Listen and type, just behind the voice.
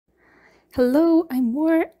Hello, I'm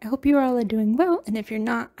Moore. I hope you all are doing well, and if you're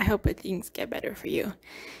not, I hope that things get better for you.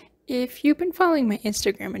 If you've been following my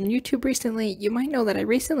Instagram and YouTube recently, you might know that I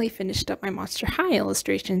recently finished up my Monster High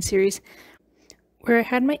illustration series, where I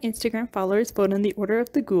had my Instagram followers vote on the order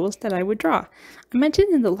of the ghouls that I would draw. I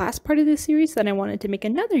mentioned in the last part of this series that I wanted to make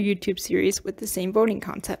another YouTube series with the same voting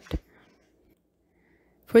concept.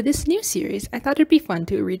 For this new series, I thought it'd be fun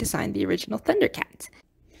to redesign the original Thundercats.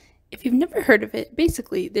 If you've never heard of it,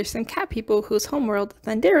 basically, there's some cat people whose homeworld,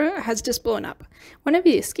 Thundera, has just blown up. One of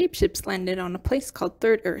the escape ships landed on a place called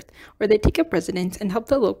Third Earth, where they take up residence and help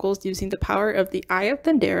the locals using the power of the Eye of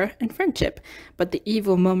Thundera and friendship, but the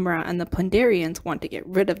evil Moreira and the Plundarians want to get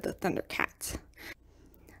rid of the Thundercats.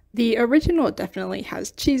 The original definitely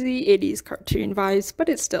has cheesy 80s cartoon vibes, but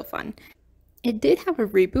it's still fun. It did have a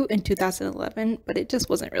reboot in 2011, but it just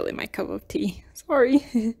wasn't really my cup of tea.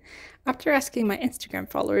 Sorry. After asking my Instagram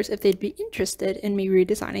followers if they'd be interested in me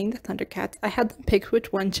redesigning the Thundercats, I had them pick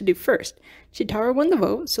which one to do first. Cheetara won the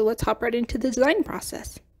vote, so let's hop right into the design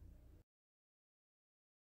process.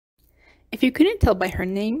 If you couldn't tell by her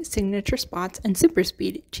name, signature spots, and super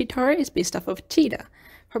speed, Cheetara is based off of cheetah.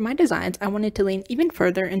 For my designs, I wanted to lean even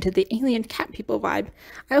further into the alien cat people vibe.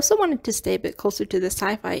 I also wanted to stay a bit closer to the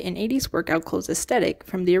sci-fi and 80s workout clothes aesthetic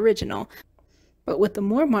from the original, but with a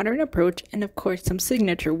more modern approach and of course some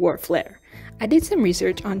signature war flair. I did some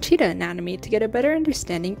research on cheetah anatomy to get a better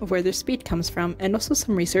understanding of where their speed comes from, and also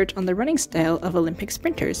some research on the running style of Olympic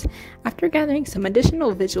sprinters. After gathering some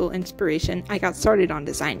additional visual inspiration, I got started on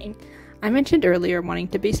designing. I mentioned earlier wanting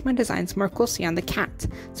to base my designs more closely on the cat,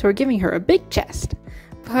 so we're giving her a big chest.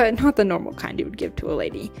 But not the normal kind you would give to a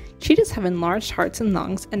lady. Cheetahs have enlarged hearts and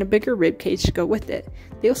lungs, and a bigger rib cage to go with it.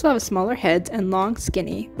 They also have smaller heads and long,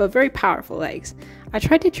 skinny, but very powerful legs. I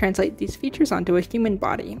tried to translate these features onto a human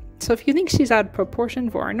body, so if you think she's out of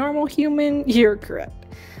proportion for a normal human, you're correct.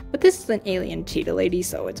 But this is an alien cheetah lady,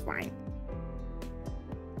 so it's fine.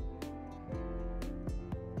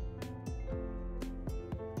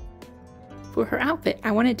 For her outfit,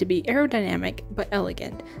 I wanted to be aerodynamic but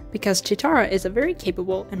elegant, because Cheetara is a very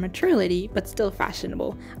capable and mature lady but still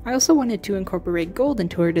fashionable. I also wanted to incorporate gold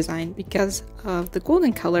into her design because of the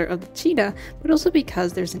golden color of the cheetah, but also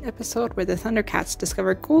because there's an episode where the Thundercats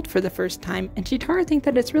discover gold for the first time and Cheetara thinks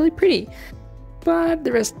that it's really pretty. But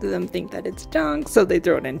the rest of them think that it's junk, so they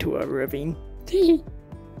throw it into a ravine.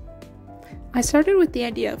 I started with the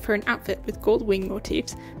idea for an outfit with gold wing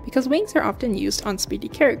motifs because wings are often used on speedy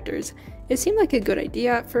characters. It seemed like a good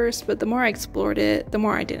idea at first, but the more I explored it, the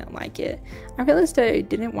more I didn't like it. I realized that I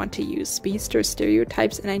didn't want to use speedster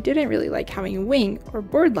stereotypes, and I didn't really like having wing or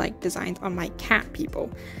bird-like designs on my cat people.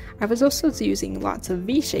 I was also using lots of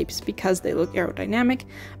V-shapes because they look aerodynamic,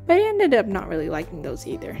 but I ended up not really liking those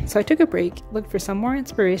either. So I took a break, looked for some more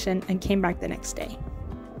inspiration, and came back the next day.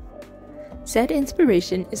 Said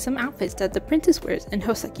inspiration is some outfits that the princess wears in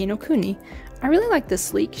Hoseki no Kuni. I really like the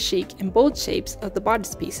sleek, chic, and bold shapes of the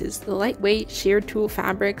bodice pieces, the lightweight, sheer tulle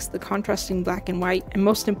fabrics, the contrasting black and white, and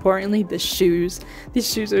most importantly, the shoes.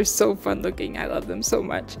 These shoes are so fun looking, I love them so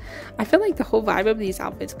much. I feel like the whole vibe of these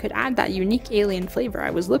outfits could add that unique alien flavor I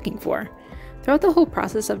was looking for. Throughout the whole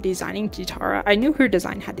process of designing Cheetara, I knew her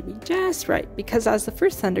design had to be just right, because as the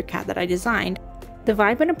first Thundercat that I designed, the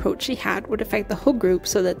vibe and approach she had would affect the whole group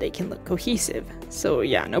so that they can look cohesive. So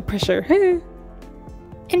yeah, no pressure.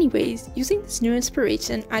 Anyways, using this new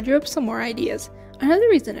inspiration, I drew up some more ideas. Another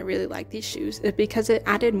reason I really like these shoes is because it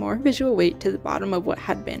added more visual weight to the bottom of what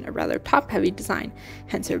had been a rather top-heavy design,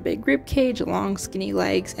 hence her big rib cage, long skinny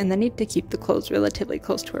legs, and the need to keep the clothes relatively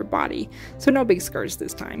close to her body, so no big skirts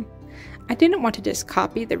this time. I didn't want to just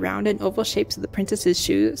copy the round and oval shapes of the princess's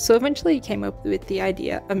shoes, so eventually came up with the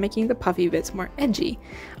idea of making the puffy bits more edgy.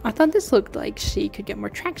 I thought this looked like she could get more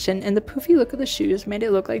traction, and the poofy look of the shoes made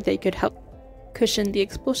it look like they could help cushion the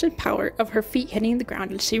explosive power of her feet hitting the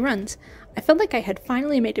ground as she runs. I felt like I had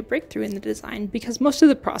finally made a breakthrough in the design because most of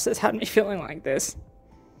the process had me feeling like this.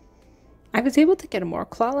 I was able to get a more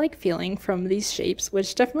claw-like feeling from these shapes,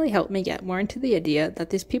 which definitely helped me get more into the idea that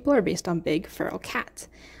these people are based on big, feral cats.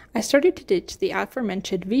 I started to ditch the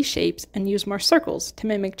aforementioned V-shapes and use more circles to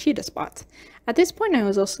mimic cheetah spots. At this point, I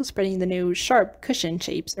was also spreading the new sharp cushion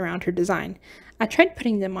shapes around her design. I tried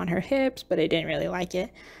putting them on her hips, but I didn't really like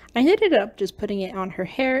it. I ended up just putting it on her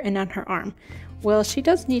hair and on her arm. Well, she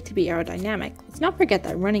does need to be aerodynamic. Let's not forget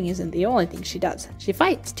that running isn't the only thing she does. She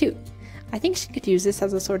fights, too. I think she could use this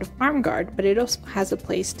as a sort of arm guard, but it also has a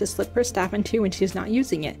place to slip her staff into when she's not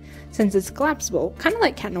using it, since it's collapsible, kind of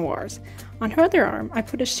like Cat Noir's. On her other arm, I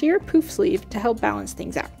put a sheer poof sleeve to help balance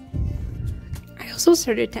things out. I also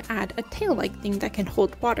started to add a tail-like thing that can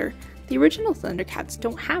hold water. The original Thundercats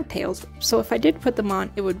don't have tails, so if I did put them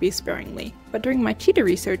on, it would be sparingly. But during my cheetah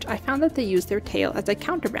research, I found that they use their tail as a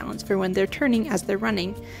counterbalance for when they're turning as they're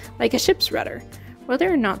running, like a ship's rudder.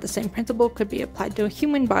 Whether or not the same principle could be applied to a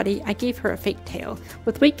human body, I gave her a fake tail,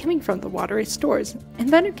 with weight coming from the water it stores. In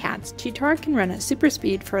Thundercats, Cheetara can run at super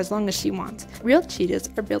speed for as long as she wants. Real cheetahs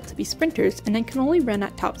are built to be sprinters and then can only run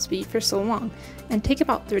at top speed for so long, and take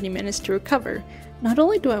about 30 minutes to recover. Not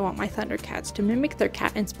only do I want my Thundercats to mimic their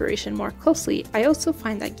cat inspiration more closely, I also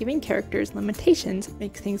find that giving characters limitations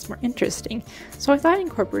makes things more interesting, so I thought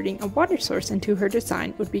incorporating a water source into her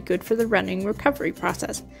design would be good for the running recovery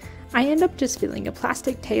process. I end up just filling a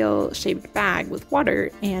plastic tail-shaped bag with water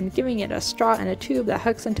and giving it a straw and a tube that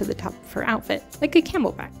hooks into the top of her outfit, like a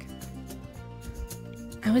camelback.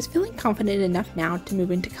 I was feeling confident enough now to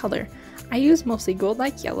move into color. I used mostly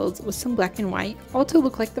gold-like yellows with some black and white, all to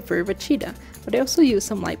look like the fur of a cheetah, but I also used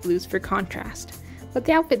some light blues for contrast. But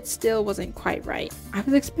the outfit still wasn't quite right. I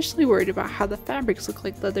was especially worried about how the fabrics looked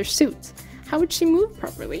like leather suits. How would she move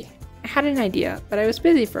properly? I had an idea, but I was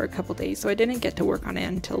busy for a couple days, so I didn't get to work on it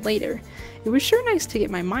until later. It was sure nice to get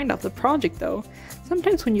my mind off the project though.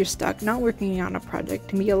 Sometimes when you're stuck, not working on a project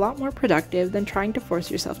can be a lot more productive than trying to force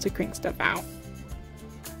yourself to crank stuff out.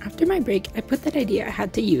 After my break, I put that idea I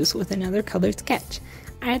had to use with another colored sketch.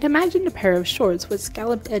 I had imagined a pair of shorts with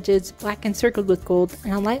scalloped edges, black encircled with gold,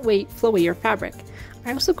 and a lightweight, flowier fabric.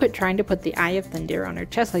 I also quit trying to put the Eye of Thunder on her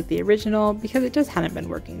chest like the original because it just hadn't been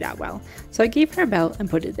working that well, so I gave her a belt and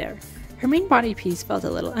put it there. Her main body piece felt a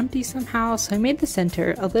little empty somehow, so I made the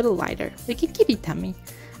center a little lighter, like a kitty tummy.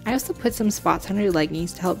 I also put some spots on her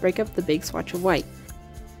leggings to help break up the big swatch of white.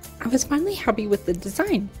 I was finally happy with the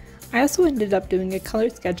design. I also ended up doing a color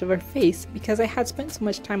sketch of her face because I had spent so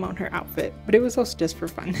much time on her outfit, but it was also just for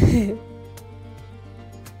fun.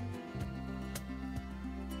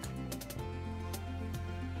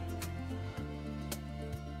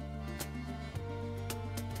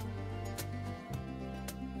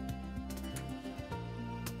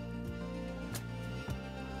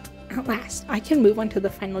 At last, I can move on to the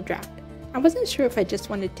final draft. I wasn't sure if I just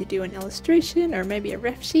wanted to do an illustration or maybe a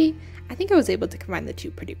ref sheet. I think I was able to combine the two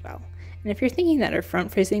pretty well. And if you're thinking that her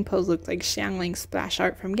front-facing pose looks like Xiangling's splash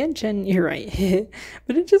art from Genshin, you're right.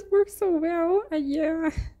 But it just works so well, yeah.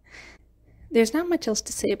 There's not much else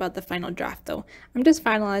to say about the final draft though. I'm just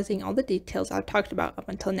finalizing all the details I've talked about up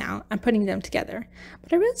until now and putting them together.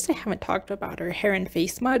 But I realized I haven't talked about her hair and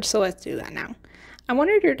face much, so let's do that now. I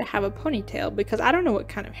wanted her to have a ponytail because I don't know what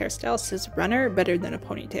kind of hairstyle suits runner better than a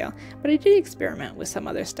ponytail, but I did experiment with some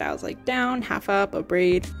other styles like down, half up, a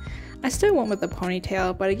braid. I still went with a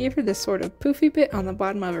ponytail, but I gave her this sort of poofy bit on the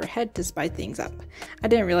bottom of her head to spice things up. I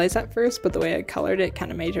didn't realize at first, but the way I colored it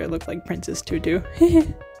kind of made her look like Princess Tutu.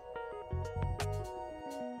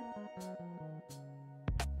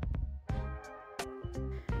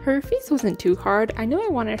 Her face wasn't too hard. I knew I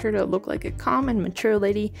wanted her to look like a calm and mature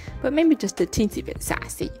lady, but maybe just a teensy bit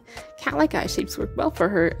sassy. Cat-like eye shapes worked well for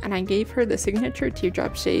her, and I gave her the signature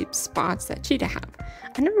teardrop shaped spots that cheetah have.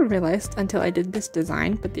 I never realized until I did this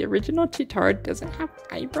design, but the original Cheetara doesn't have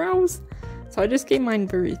eyebrows. So I just gave mine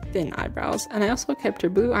very thin eyebrows, and I also kept her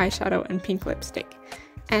blue eyeshadow and pink lipstick.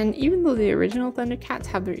 And even though the original Thundercats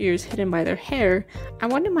have their ears hidden by their hair, I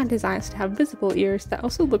wanted my designs to have visible ears that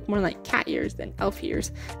also look more like cat ears than elf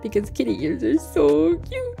ears, because kitty ears are so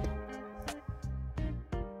cute!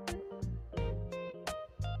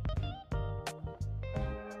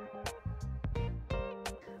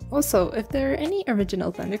 Also, if there are any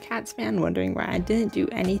original Thundercats fans wondering why I didn't do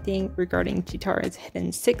anything regarding Cheetara's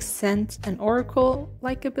hidden sixth sense and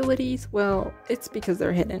oracle-like abilities, well, it's because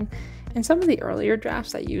they're hidden. In some of the earlier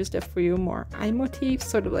drafts I used a few more eye motifs,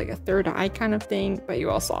 sort of like a third eye kind of thing, but you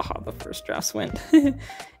all saw how the first drafts went.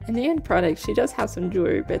 In the end product, she does have some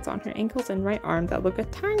jewelry bits on her ankles and right arm that look a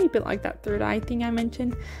tiny bit like that third eye thing I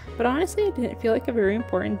mentioned, but honestly it didn't feel like a very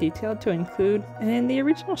important detail to include, and in the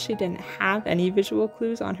original she didn't have any visual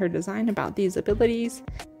clues on her design about these abilities.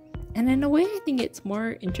 And in a way I think it's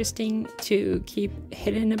more interesting to keep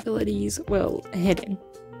hidden abilities, well, hidden.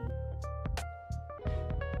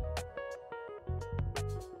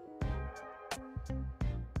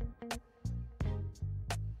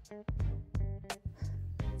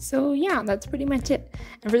 So yeah, that's pretty much it.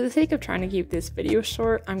 And for the sake of trying to keep this video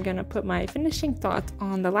short, I'm gonna put my finishing thoughts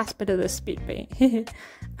on the last bit of the speed paint.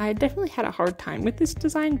 I definitely had a hard time with this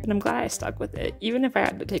design, but I'm glad I stuck with it, even if I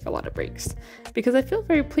had to take a lot of breaks, because I feel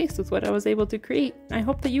very pleased with what I was able to create, and I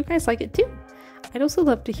hope that you guys like it too. I'd also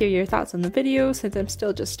love to hear your thoughts on the video, since I'm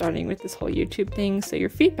still just starting with this whole YouTube thing, so your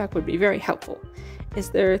feedback would be very helpful. Is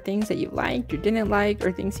there things that you liked or didn't like,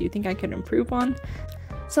 or things you think I could improve on?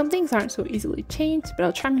 Some things aren't so easily changed, but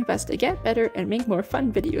I'll try my best to get better and make more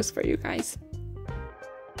fun videos for you guys.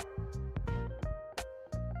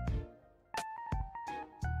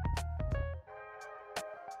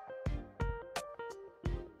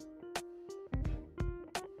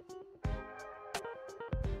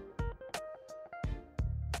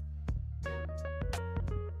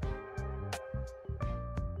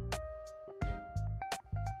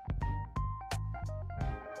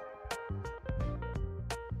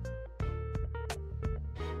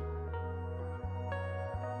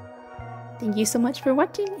 Thank you so much for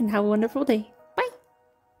watching and have a wonderful day.